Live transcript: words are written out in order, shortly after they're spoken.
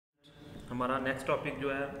हमारा next topic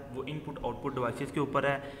जो है वो इनपुट आउटपुट डिवाइसेस के ऊपर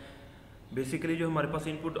है। बेसिकली जो हमारे पास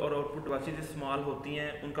इनपुट और आउटपुट डिवाइसेस इस्तेमाल होती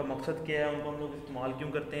हैं उनका मकसद क्या है, उनको हम लोग इस्तेमाल क्यों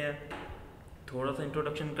करते हैं, थोड़ा सा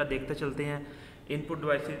इंट्रोडक्शन का देखते चलते हैं। इनपुट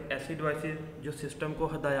डिवाइसेस ऐसी डिवाइसेस जो सिस्टम को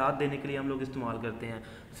हदायत देने के लिए हम लोग इस्तेमाल करते हैं।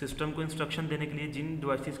 सिस्टम को इंस्ट्रक्शन देने के लिए जिन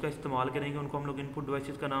डिवाइसेस का इस्तेमाल करेंगे उनको हम लोग इनपुट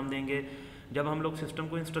डिवाइसेस का नाम देंगे। जब हम लोग सिस्टम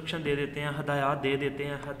को इंस्ट्रक्शन दे देते हैं, हदायत दे देते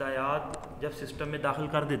हैं, हदायत जब सिस्टम में दाखिल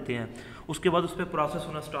कर देते हैं उसके बाद उस पर प्रोसेस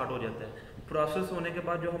होना स्टार्ट हो जाता है। प्रोसेस होने के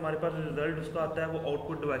बाद जो हमारे पास रिजल्ट उसका आता है वो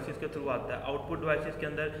आउटपुट डिवाइसेस के थ्रू आता है। आउटपुट डिवाइसेस के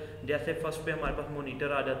अंदर जैसे फर्स्ट पे हमारे पास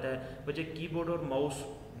मॉनिटर आ जाता है, बच्चे कीबोर्ड और माउस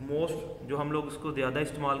मोस्ट जो हम लोग इसको ज़्यादा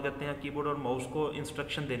इस्तेमाल करते हैं कीबोर्ड और माउस को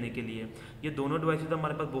इंस्ट्रक्शन देने के लिए। ये दोनों डिवाइसेस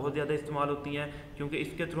हमारे पास बहुत ज़्यादा इस्तेमाल होती हैं क्योंकि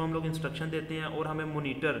इसके थ्रू हम लोग इंस्ट्रक्शन देते हैं और हमें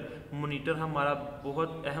मोनीटर हमारा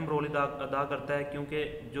बहुत अहम रोल अदा करता है क्योंकि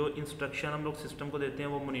जो इंस्ट्रक्शन हम लोग सिस्टम को देते हैं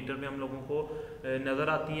वो मोनीटर में हम लोगों को नज़र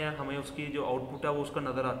आती हैं, हमें उसकी जो आउटपुट है वो उसका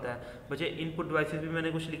नज़र आता है। बच्चे इनपुट डिवाइसेस भी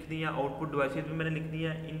मैंने कुछ लिख दी हैं, आउटपुट डिवाइसेस भी मैंने लिख दी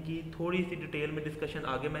हैं। इनकी थोड़ी सी डिटेल में डिस्कशन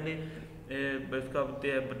आगे मैंने इसका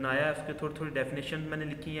बनाया है, उसके थोड़ी डेफिनेशन मैंने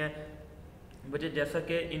लिखी है। बच्चे जैसा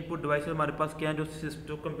कि इनपुट डिवाइस हमारे पास क्या है,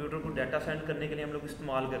 जो कंप्यूटर को डाटा सेंड करने के लिए हम लोग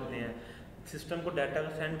इस्तेमाल करते हैं। सिस्टम को डाटा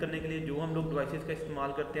सेंड करने के लिए जो हम लोग डिवाइसेस का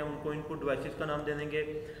इस्तेमाल करते हैं उनको इनपुट डिवाइसेस का नाम दे देंगे।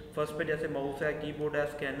 फर्स्ट पे जैसे माउस है, कीबोर्ड है,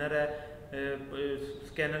 स्कैनर है,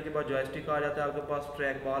 स्कैनर के बाद जॉयस्टिक आ जाता है, आपके पास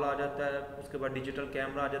ट्रैक बॉल आ जाता है, उसके बाद डिजिटल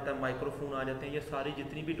कैमरा आ जाता है, माइक्रोफोन आ जाते हैं। ये सारी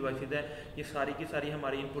जितनी भी डिवाइसेस हैं ये सारी की सारी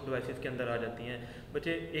हमारी इनपुट डिवाइसेस के अंदर आ जाती हैं।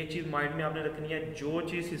 बच्चे एक चीज़ माइंड में आपने रखनी है, जो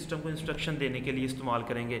चीज़ सिस्टम को इंस्ट्रक्शन देने के लिए इस्तेमाल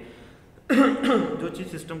करेंगे जो चीज़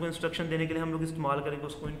सिस्टम को इंस्ट्रक्शन देने के लिए हम लोग इस्तेमाल करेंगे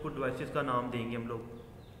उसको इनपुट डिवाइसेस का नाम देंगे हम लोग।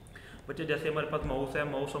 बच्चे जैसे हमारे पास माउस है,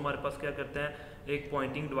 माउस हमारे पास क्या करता है, एक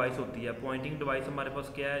पॉइंटिंग डिवाइस होती है। पॉइंटिंग डिवाइस हमारे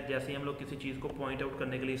पास क्या है, जैसे ही हम लोग किसी चीज़ को पॉइंट आउट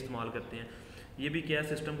करने के लिए इस्तेमाल करते हैं। ये भी क्या है,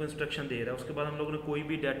 सिस्टम को इंस्ट्रक्शन दे रहा है। उसके बाद हम लोगों ने कोई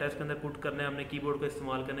भी डाटा इसके अंदर पुट करना है, हमने कीबोर्ड का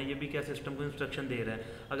इस्तेमाल करना है, ये भी क्या सिस्टम को इंस्ट्रक्शन दे रहा है।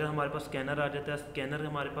 अगर हमारे पास स्कैनर आ जाता है, स्कैनर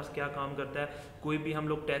हमारे पास क्या काम करता है, कोई भी हम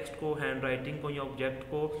लोग टेक्स्ट को, हैंड राइटिंग को या ऑब्जेक्ट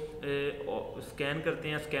को स्कैन करते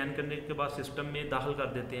हैं, स्कैन करने के बाद सिस्टम में दाखिल कर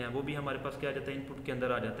देते हैं, वो भी हमारे पास क्या आ जाता है, इनपुट के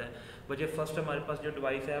अंदर आ जाता है। बच्चे फर्स्ट हमारे पास जो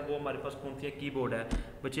डिवाइस है वो हमारे पास कौन सी है, कीबोर्ड है।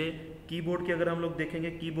 बच्चे कीबोर्ड के अगर हम लोग देखेंगे,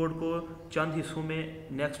 कीबोर्ड को चंद हिस्सों में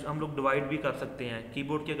नेक्स्ट हम लोग डिवाइड भी कर सकते हैं।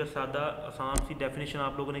 कीबोर्ड की अगर सादा आसान सी डेफिनेशन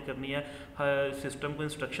आप लोगों ने करनी है, सिस्टम को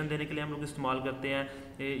इंस्ट्रक्शन देने के लिए हम लोग इस्तेमाल करते हैं।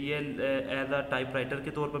 ये एज अ टाइपराइटर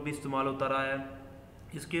के तौर पर भी इस्तेमाल होता रहा है।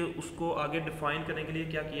 इसके उसको आगे डिफाइन करने के लिए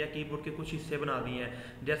क्या किया, कीबोर्ड के कुछ हिस्से बना दिए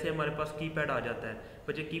हैं। जैसे हमारे पास कीपैड आ जाता है,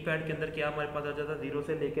 बच्चे कीपैड के अंदर क्या हमारे पास आ जाता है, 0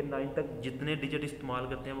 से लेकर 9 तक जितने डिजिट इस्तेमाल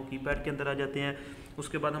करते हैं वो कीपैड के अंदर आ जाते हैं।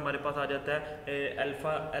 उसके बाद हमारे पास आ जाता है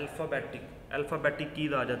अल्फ़ाबेटिक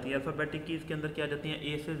कीज़ आ जाती है। अल्फ़ाबेटिक कीज़ के अंदर क्या आ जाती हैं,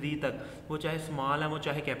 ए से जी तक, वो चाहे स्मॉल है वो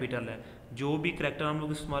चाहे कैपिटल है, जो भी करैक्टर हम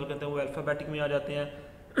लोग इस्तेमाल करते हैं वो अल्फ़ाबेटिक में आ जाते हैं।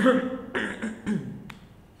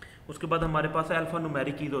 उसके बाद हमारे पास अल्फ़ा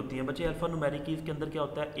न्यूमेरिक कीज़ होती हैं। बच्चे अल्फ़ा न्यूमेरिक कीज़ के अंदर क्या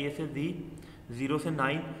होता है, ए से जी, 0 से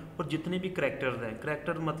 9 और जितने भी करैक्टर्स हैं,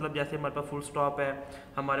 करैक्टर मतलब जैसे हमारे पास फुल स्टॉप है,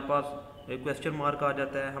 हमारे पास क्वेश्चन मार्क आ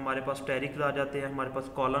जाता है, हमारे पास स्टेरिक्स आ जाते हैं, हमारे पास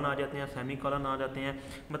कॉलन आ जाते हैं, सेमी कॉलन आ जाते हैं,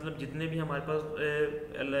 मतलब जितने भी हमारे पास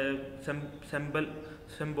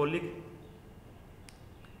सिंबॉलिक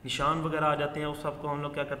निशान वगैरह आ जाते हैं उस सबको हम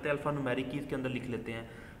लोग क्या करते हैं, अल्फ़ा न्यूमेरिक कीज़ के अंदर लिख लेते हैं।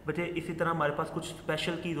 बच्चे इसी तरह हमारे पास कुछ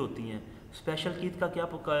स्पेशल कीज़ होती हैं। स्पेशल कीज़ का क्या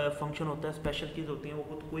फंक्शन होता है, स्पेशल कीज़ होती हैं वो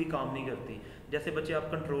खुद कोई काम नहीं करती। जैसे बच्चे आप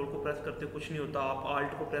कंट्रोल को प्रेस करते हो कुछ नहीं होता, आप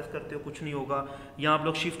आल्ट को प्रेस करते हो कुछ नहीं होगा, या आप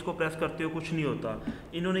लोग शिफ्ट को प्रेस करते हो कुछ नहीं होता।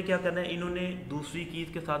 इन्होंने क्या करना है, इन्होंने दूसरी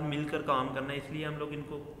कीज़ के साथ मिलकर काम करना है, इसलिए हम लोग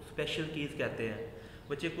इनको स्पेशल कीज़ कहते हैं।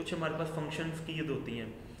 बच्चे कुछ हमारे पास फंक्शन कीज़ होती हैं।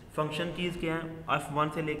 फंक्शन कीज़ क्या हैं,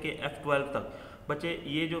 F1 से लेके F12 तक। बच्चे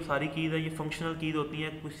ये जो सारी कीज़ है ये फंक्शनल कीज़ होती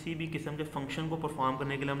हैं, किसी भी किस्म के फंक्शन को परफॉर्म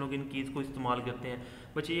करने के लिए हम लोग इन कीज़ को इस्तेमाल करते हैं।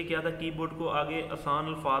 बच्चे ये क्या था, कीबोर्ड को आगे आसान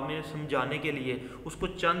अल्फाज में समझाने के लिए उसको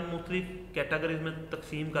चंद मुख्तलिफ कैटेगरीज में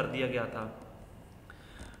तकसीम कर दिया गया था।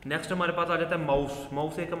 नेक्स्ट हमारे पास आ जाता है माउस।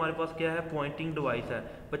 माउस एक हमारे पास क्या है, पॉइंटिंग डिवाइस है।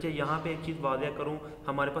 बच्चे यहाँ पे एक चीज़ वाज़ह करूँ,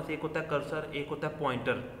 हमारे पास एक होता है कर्सर, एक होता है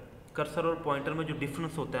पॉइंटर। कर्सर और पॉइंटर में जो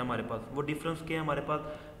डिफरेंस होता है हमारे पास, वो डिफरेंस क्या है, हमारे पास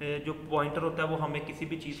जो पॉइंटर होता है वो हमें किसी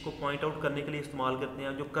भी चीज़ को पॉइंट आउट करने के लिए इस्तेमाल करते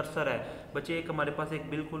हैं। जो कर्सर है बच्चे, एक हमारे पास एक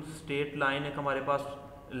बिल्कुल स्ट्रेट लाइन, एक हमारे पास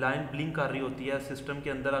लाइन ब्लिंक कर रही होती है सिस्टम के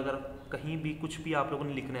अंदर। अगर कहीं भी कुछ भी आप लोगों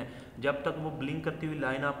ने लिखना है, जब तक वो ब्लिंक करती हुई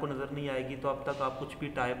लाइन आपको नज़र नहीं आएगी तो अब तक आप कुछ भी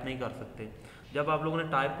टाइप नहीं कर सकते। जब आप लोगों ने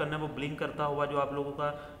टाइप करना है, वो ब्लिंक करता हुआ जो आप लोगों का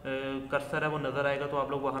कर्सर है वो नज़र आएगा तो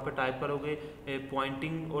आप लोग वहाँ पे टाइप करोगे।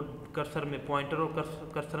 पॉइंटिंग और कर्सर में, पॉइंटर और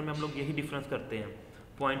कर्सर में हम लोग यही डिफरेंस करते हैं।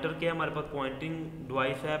 पॉइंटर क्या है, हमारे पास पॉइंटिंग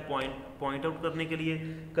डिवाइस है पॉइंट आउट करने के लिए।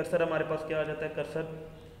 कर्सर हमारे पास क्या आ जाता है, कर्सर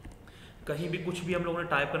कहीं भी कुछ भी हम लोगों ने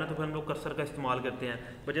टाइप करना तो फिर हम लोग कर्सर का इस्तेमाल करते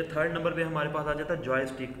हैं। बच्चे थर्ड नंबर पे हमारे पास आ जाता है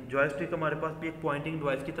जॉयस्टिक। जॉयस्टिक हमारे पास भी एक पॉइंटिंग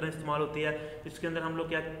डिवाइस की तरह इस्तेमाल होती है। इसके अंदर हम लोग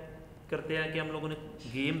क्या करते हैं कि हम लोगों ने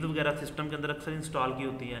गेम्स वगैरह सिस्टम के अंदर अक्सर इंस्टॉल की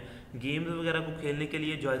होती हैं। गेम्स वगैरह को खेलने के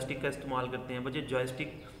लिए जॉयस्टिक का इस्तेमाल करते हैं। बच्चे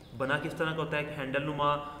जॉयस्टिक बना किस तरह का होता है, एक हैंडल नुमा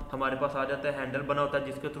हमारे पास आ जाता है, हैंडल बना होता है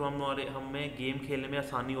जिसके थ्रू हमें गेम खेलने में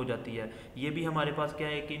आसानी हो जाती है। ये भी हमारे पास क्या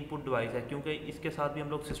है, एक इनपुट डिवाइस है, क्योंकि इसके साथ भी हम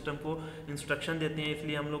लोग सिस्टम को इंस्ट्रक्शन देते हैं,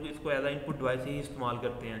 इसलिए हम लोग इसको एज आ इनपुट डिवाइस ही इस्तेमाल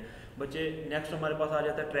करते हैं। बच्चे नेक्स्ट हमारे पास आ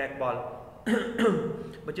जाता है ट्रैक बॉल।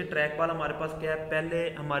 बच्चे ट्रैक बॉल हमारे पास क्या है, पहले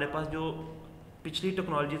हमारे पास जो पिछली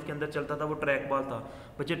टेक्नोलॉजीज़ के अंदर चलता था वो ट्रैक बॉल था।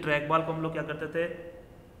 बच्चे ट्रैक बॉल को हम लोग क्या करते थे,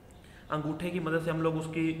 अंगूठे की मदद से हम लोग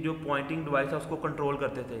उसकी जो पॉइंटिंग डिवाइस है उसको कंट्रोल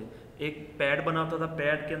करते थे। एक पैड बना होता था,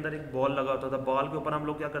 पैड के अंदर एक बॉल लगा होता था, बॉल के ऊपर हम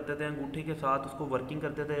लोग क्या करते थे, अंगूठे के साथ उसको वर्किंग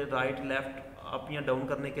करते थे, राइट लेफ्ट अप या डाउन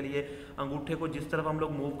करने के लिए। अंगूठे को जिस तरफ हम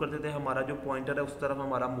लोग मूव करते थे, हमारा जो पॉइंटर है उस तरफ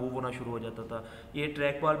हमारा मूव होना शुरू हो जाता था। ये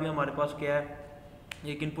ट्रैक बॉल भी हमारे पास क्या है,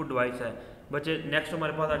 एक इनपुट डिवाइस है। बच्चे नेक्स्ट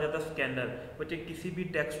हमारे पास आ जाता है स्कैनर। बच्चे किसी भी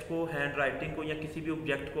टेक्स्ट को, हैंड राइटिंग को या किसी भी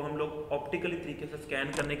ऑब्जेक्ट को हम लोग ऑप्टिकली तरीके से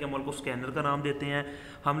स्कैन करने के अमल को स्कैनर का नाम देते हैं।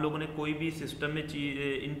 हम लोगों ने कोई भी सिस्टम में चीज़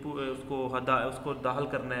इनपुट उसको दाखिल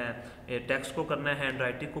करना है, टेक्स्ट को करना है, हैंड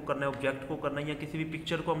राइटिंग को करना है, ऑब्जेक्ट को करना है, या किसी भी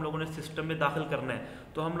पिक्चर को हम लोगों ने सिस्टम में दाखिल करना है,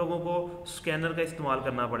 तो हम लोगों को स्कैनर का इस्तेमाल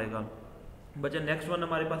करना पड़ेगा। बच्चे नेक्स्ट वन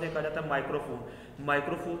हमारे पास एक आ जाता है microphone.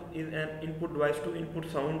 Microphone is an input device to input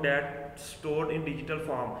sound that stored in digital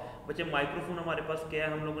form. बच्चे माइक्रोफोन हमारे पास क्या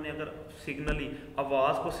है, हम लोगों ने अगर सिग्नली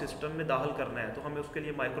आवाज़ को सिस्टम में दाखिल करना है तो हमें उसके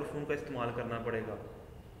लिए माइक्रोफोन का इस्तेमाल करना पड़ेगा।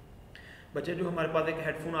 बच्चे जो हमारे पास एक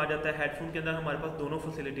हेडफोन आ जाता है, हेडफोन के अंदर हमारे पास दोनों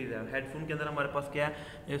फैसिलिटीज़ है। हेडफोन के अंदर हमारे पास क्या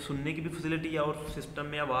है, सुनने की भी फैसिलिटी है और सिस्टम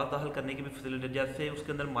में आवाज़ दाखिल करने की भी फैसिलिटी है। जैसे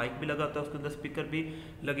उसके अंदर माइक भी लगा होता है, उसके अंदर स्पीकर भी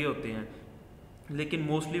लगे होते हैं, लेकिन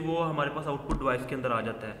मोस्टली वो हमारे पास आउटपुट डिवाइस के अंदर आ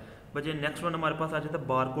जाता है। बच्चे नेक्स्ट वन हमारे पास आ जाता है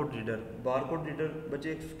बारकोड रीडर। बारकोड रीडर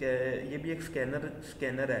बच्चे ये भी एक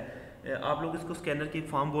स्कैनर है। आप लोग इसको स्कैनर की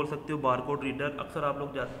फॉर्म बोल सकते हो, बारकोड रीडर। अक्सर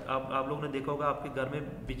आप लोग ने देखा होगा आपके घर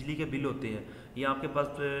में बिजली के बिल होते हैं या आपके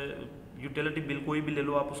पास यूटिलिटी बिल कोई भी ले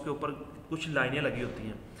लो आप, उसके ऊपर कुछ लाइनें लगी होती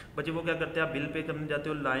हैं। बच्चे वो क्या करते हैं, आप बिल पे करने जाते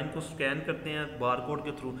हो, लाइन को स्कैन करते हैं बारकोड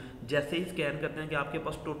के थ्रू। जैसे ही स्कैन करते हैं कि आपके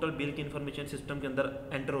पास टोटल बिल की इन्फॉर्मेशन सिस्टम के अंदर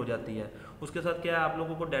एंटर हो जाती है। उसके साथ क्या है, आप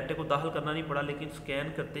लोगों को डाटे को दाखिल करना नहीं पड़ा, लेकिन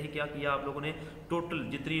स्कैन करते ही क्या किया आप लोगों ने, टोटल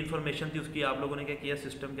जितनी इन्फॉर्मेशन थी उसकी आप लोगों ने क्या किया,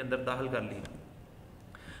 सिस्टम के अंदर दाखिल कर ली।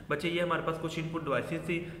 बच्चे ये हमारे पास कुछ इनपुट डिवाइसेस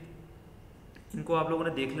थी, इनको आप लोगों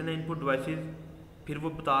ने देख लेना इनपुट डिवाइसेस। फिर वो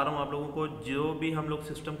बता रहा हूँ आप लोगों को, जो भी हम लोग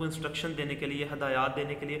सिस्टम को इंस्ट्रक्शन देने के लिए, हदायत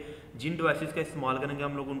देने के लिए जिन डिवाइसेस का इस्तेमाल करेंगे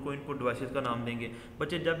हम लोग उनको इनपुट डिवाइसेस का नाम देंगे।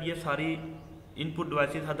 बच्चे जब ये सारी इनपुट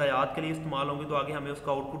डिवाइसेस हदायत के लिए इस्तेमाल होंगे तो आगे हमें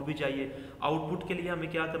उसका आउटपुट भी चाहिए। आउटपुट के लिए हमें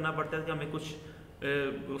क्या करना पड़ता है कि हमें कुछ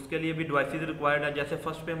उसके लिए भी डिवाइसेस रिक्वायर्ड है। जैसे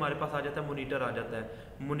फर्स्ट पे हमारे पास आ जाता है मोनीटर आ जाता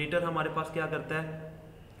है। मोनीटर हमारे पास क्या करता है,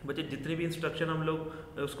 बच्चे जितने भी इंस्ट्रक्शन हम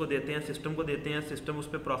लोग उसको देते हैं, सिस्टम को देते हैं, सिस्टम उस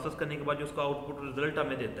पर प्रोसेस करने के बाद जो उसका आउटपुट रिजल्ट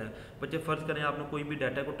हमें देता है। बच्चे फ़र्ज़ करें आपने कोई भी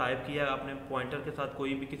डाटा को टाइप किया, आपने पॉइंटर के साथ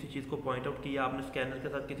कोई भी किसी चीज़ को पॉइंट आउट किया, आपने स्कैनर के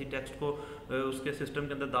साथ किसी टेक्स्ट को उसके सिस्टम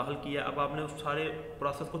के अंदर दाखिल किया, अब आपने उस सारे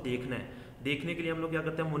प्रोसेस को देखना है। देखने के लिए हम लोग क्या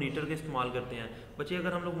करते हैं, मोनीटर का इस्तेमाल करते हैं। बच्चे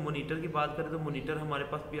अगर हम लोग मोनीटर की बात करें तो मोनीटर हमारे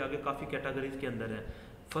पास भी आगे काफ़ी कैटेगरीज के अंदर है।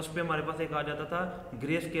 फर्स्ट पे हमारे पास एक आ जाता था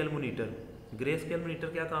grey scale monitor. Grey scale monitor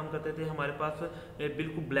क्या काम करते थे, हमारे पास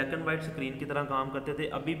बिल्कुल ब्लैक एंड वाइट स्क्रीन की तरह काम करते थे।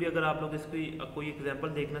 अभी भी अगर आप लोग इसकी कोई एग्जांपल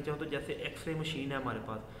देखना चाहो तो जैसे एक्सरे मशीन है हमारे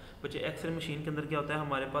पास। बच्चे एक्सरे मशीन के अंदर क्या होता है,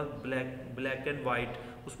 हमारे पास ब्लैक एंड वाइट,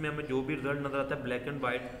 उसमें हमें जो भी रिजल्ट नज़र आता है ब्लैक एंड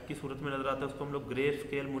वाइट की सूरत में नज़र आता है, उसको हम लोग ग्रे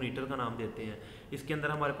स्केल मोनीटर का नाम देते हैं। इसके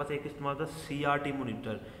अंदर हमारे पास एक इस्तेमाल होता है CRT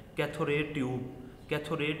मोनीटर, कैथोरे ट्यूब।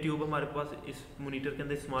 कैथोरे ट्यूब हमारे पास इस मोनीटर के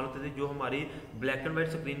अंदर इस्तेमाल होते थे, जो हमारी ब्लैक एंड वाइट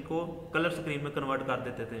स्क्रीन को कलर स्क्रीन में कन्वर्ट कर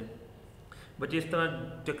देते थे। बच्चे इस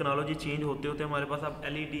तरह टेक्नोलॉजी चेंज होते होते हमारे पास अब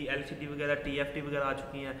LED LCD वगैरह TFT वगैरह आ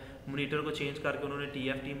चुकी हैं। मोनीटर को चेंज करके उन्होंने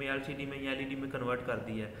TFT में, LCD में या LED में कन्वर्ट कर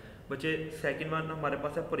दिया है। बच्चे सेकंड वन हमारे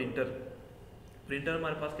पास है प्रिंटर। प्रिंटर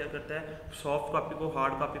हमारे पास क्या करता है, सॉफ्ट कॉपी को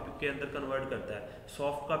हार्ड कॉपी के अंदर कन्वर्ट करता है।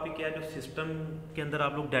 सॉफ्ट कॉपी क्या है, जो सिस्टम के अंदर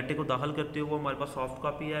आप लोग डाटे को दाखिल करते हो वो हमारे पास सॉफ्ट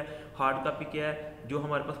कॉपी है। हार्ड कॉपी क्या है, जो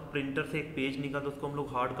हमारे पास प्रिंटर से एक पेज निकलता है उसको हम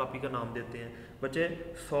लोग हार्ड कॉपी का नाम देते हैं। बच्चे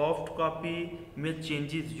सॉफ्ट कॉपी में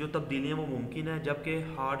चेंजेस, जो तब्दीलियाँ वो मुमकिन है, जबकि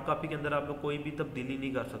हार्ड कॉपी के अंदर आप लोग कोई भी तब्दीली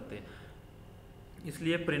नहीं कर सकते।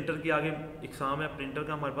 इसलिए प्रिंटर की आगे एग्ज़ाम है, प्रिंटर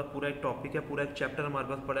का हमारे पास पूरा एक टॉपिक है, पूरा एक चैप्टर हमारे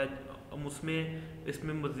पास पड़ा है। हम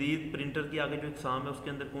इसमें मज़ीद प्रिंटर की आगे जो एग्ज़ाम है उसके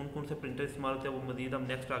अंदर कौन कौन से प्रिंटर इस्तेमाल होते हैं वो मज़ीद हम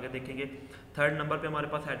नेक्स्ट आगे देखेंगे। थर्ड नंबर पे हमारे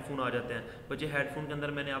पास हेडफोन आ जाते हैं। बच्चे हेडफोन के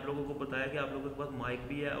अंदर मैंने आप लोगों को बताया कि आप लोगों के पास माइक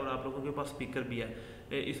भी है और आप लोगों के पास स्पीकर भी है।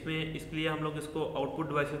 इसमें इसके लिए हम लोग इसको आउटपुट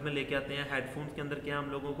डिवाइसेस में लेके आते हैं। हेडफोन्स के अंदर क्या हम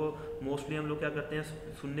लोगों को मोस्टली हम लोग क्या करते हैं,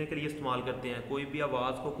 सुनने के लिए इस्तेमाल करते हैं। कोई भी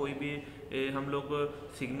आवाज़ को, कोई भी हम लोग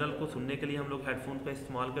सिग्नल को सुनने के लिए हम लोग हेडफोन्स का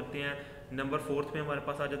इस्तेमाल करते हैं। नंबर 4 में हमारे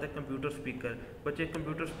पास आ जाता है कंप्यूटर स्पीकर। बच्चे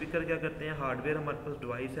कंप्यूटर स्पीकर क्या करते हैं, हार्डवेयर हमारे पास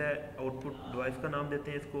डिवाइस है, आउटपुट डिवाइस का नाम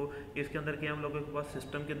देते हैं इसको। इसके अंदर क्या हम लोगों के पास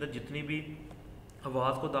सिस्टम के अंदर जितनी भी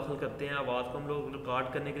आवाज़ को दाखिल करते हैं, आवाज़ को हम लोग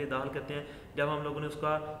रिकॉर्ड करने के लिए दाखिल करते हैं। जब हम लोगों ने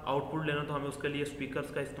उसका आउटपुट लेना तो हमें उसके लिए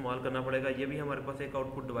स्पीकर्स का इस्तेमाल करना पड़ेगा। ये भी हमारे पास एक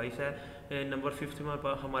आउटपुट डिवाइस है। नंबर 5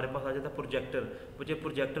 में हमारे पास आ जाता है प्रोजेक्टर। बच्चे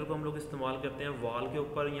प्रोजेक्टर को हम लोग इस्तेमाल करते हैं वॉल के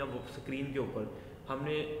ऊपर या स्क्रीन के ऊपर।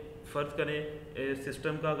 हमने फ़र्ज़ करें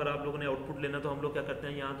सिस्टम का अगर आप लोगों ने आउटपुट लेना तो हम लोग क्या करते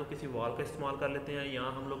हैं, यहाँ तो किसी वॉल का इस्तेमाल कर लेते हैं,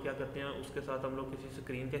 यहाँ हम लोग क्या करते हैं उसके साथ हम लोग किसी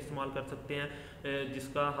स्क्रीन का इस्तेमाल कर सकते हैं,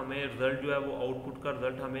 जिसका हमें रिज़ल्ट जो है वो आउटपुट का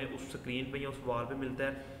रिज़ल्ट हमें उस स्क्रीन पे या उस वॉल पे मिलता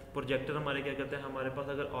है। प्रोजेक्टर हमारे क्या करते हैं, हमारे पास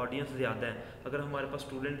अगर ऑडियंस ज़्यादा है, अगर हमारे पास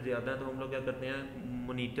स्टूडेंट ज़्यादा है तो हम लोग क्या करते हैं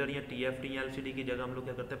मॉनिटर या TFT या LCD की जगह हम लोग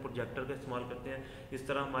क्या करते हैं प्रोजेक्टर का इस्तेमाल करते हैं। इस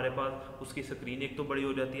तरह हमारे पास उसकी स्क्रीन एक तो बड़ी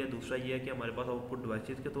हो जाती है, दूसरा ये है कि हमारे पास आउटपुट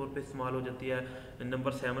डिवाइसेस के तौर पे इस्तेमाल हो जाती है।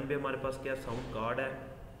 नंबर 7 पे हमारे पास क्या साउंड कार्ड है।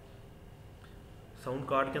 साउंड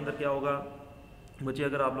कार्ड के अंदर क्या होगा बच्चे,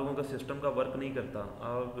 अगर आप लोगों का सिस्टम का वर्क नहीं करता,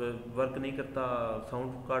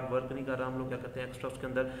 साउंड कार्ड वर्क नहीं कर रहा, हम लोग क्या करते हैं एक्स्ट्रा उसके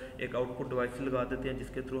अंदर एक आउटपुट डिवाइस लगा देते हैं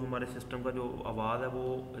जिसके थ्रू हमारे सिस्टम का जो आवाज़ है वो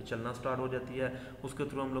चलना स्टार्ट हो जाती है। उसके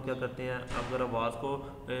थ्रू हम लोग क्या करते हैं, अगर आवाज़ को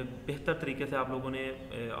बेहतर तरीके से आप लोगों ने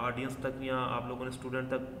ऑडियंस तक या आप लोगों ने स्टूडेंट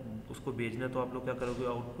तक उसको भेजना है तो आप लोग क्या करोगे,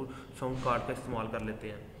 आउटपुट साउंड कार्ड का इस्तेमाल कर लेते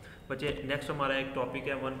हैं। बच्चे नेक्स्ट हमारा एक टॉपिक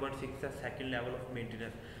है 1.6 है सेकंड लेवल ऑफ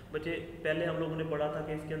मेंटेनेंस। बच्चे पहले हम लोगों ने पढ़ा था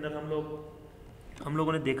कि इसके अंदर हम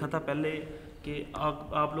लोगों ने देखा था पहले कि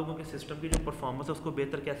आप लोगों के सिस्टम की जो परफॉर्मेंस है उसको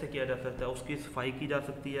बेहतर कैसे किया जा सकता है, उसकी सफाई की जा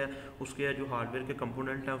सकती है, उसके जो हार्डवेयर के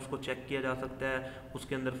कंपोनेंट हैं उसको चेक किया जा सकता है।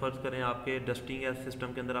 उसके अंदर फ़र्ज़ करें आपके डस्टिंग है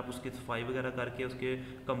सिस्टम के अंदर, आप उसकी सफाई वगैरह करके उसके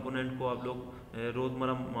कंपोनेंट को आप लोग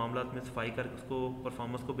रोज़मर्रा मामला में सफाई करके उसको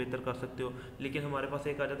परफॉर्मेंस को बेहतर कर सकते हो। लेकिन हमारे पास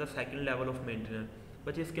एक आ जाता है सेकेंड लेवल ऑफ मेंटेनेंस।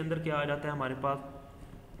 बच्चे इसके अंदर क्या आ जाता है, हमारे पास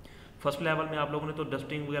फर्स्ट लेवल में आप लोगों ने तो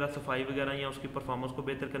डस्टिंग वगैरह सफाई वगैरह या उसकी परफॉर्मेंस को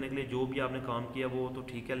बेहतर करने के लिए जो भी आपने काम किया वो तो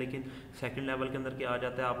ठीक है। लेकिन सेकंड लेवल के अंदर क्या आ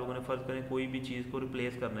जाता है, आप लोगों ने फ़र्ज़ करें कोई भी चीज़ को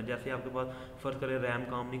रिप्लेस करना है। जैसे आपके पास फ़र्ज़ करें रैम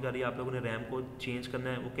काम नहीं कर रही, आप लोगों ने रैम को चेंज करना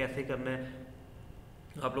है, वो कैसे करना है,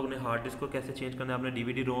 आप लोगों ने हार्ड डिस्क को कैसे चेंज करना है, आपने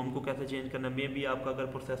DVD रोम को कैसे चेंज करना है, मे भी आपका अगर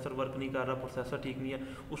प्रोसेसर वर्क नहीं कर रहा, प्रोसेसर ठीक नहीं है,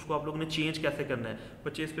 उसको आप लोगों ने चेंज कैसे करना है।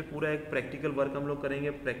 बच्चे इस पर पूरा एक प्रैक्टिकल वर्क हम लोग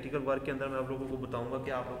करेंगे। प्रैक्टिकल वर्क के अंदर मैं आप लोगों को बताऊँगा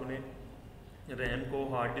कि आप लोगों ने रैम को,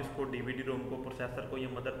 हार्ड डिस्क को, DVD रोम को, प्रोसेसर को या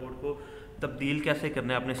मदरबोर्ड को तब्दील कैसे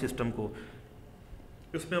करना है अपने सिस्टम को।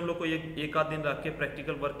 उसमें हम लोग को एक आध दिन रख के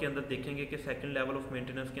प्रैक्टिकल वर्क के अंदर देखेंगे कि सेकंड लेवल ऑफ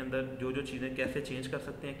मेंटेनेंस के अंदर जो जो चीज़ें कैसे चेंज कर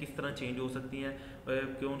सकते हैं, किस तरह चेंज हो सकती हैं,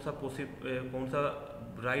 कौन सा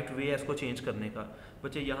राइट वे है इसको चेंज करने का।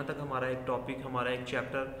 बच्चे यहाँ तक हमारा एक टॉपिक, हमारा एक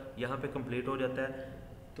चैप्टर यहाँ पे कंप्लीट हो जाता है।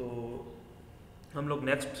 तो हम लोग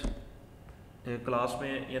नेक्स्ट क्लास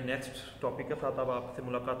में या नेक्स्ट टॉपिक के साथ अब आपसे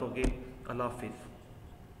मुलाकात होगी। अल्लाह हाफिज़।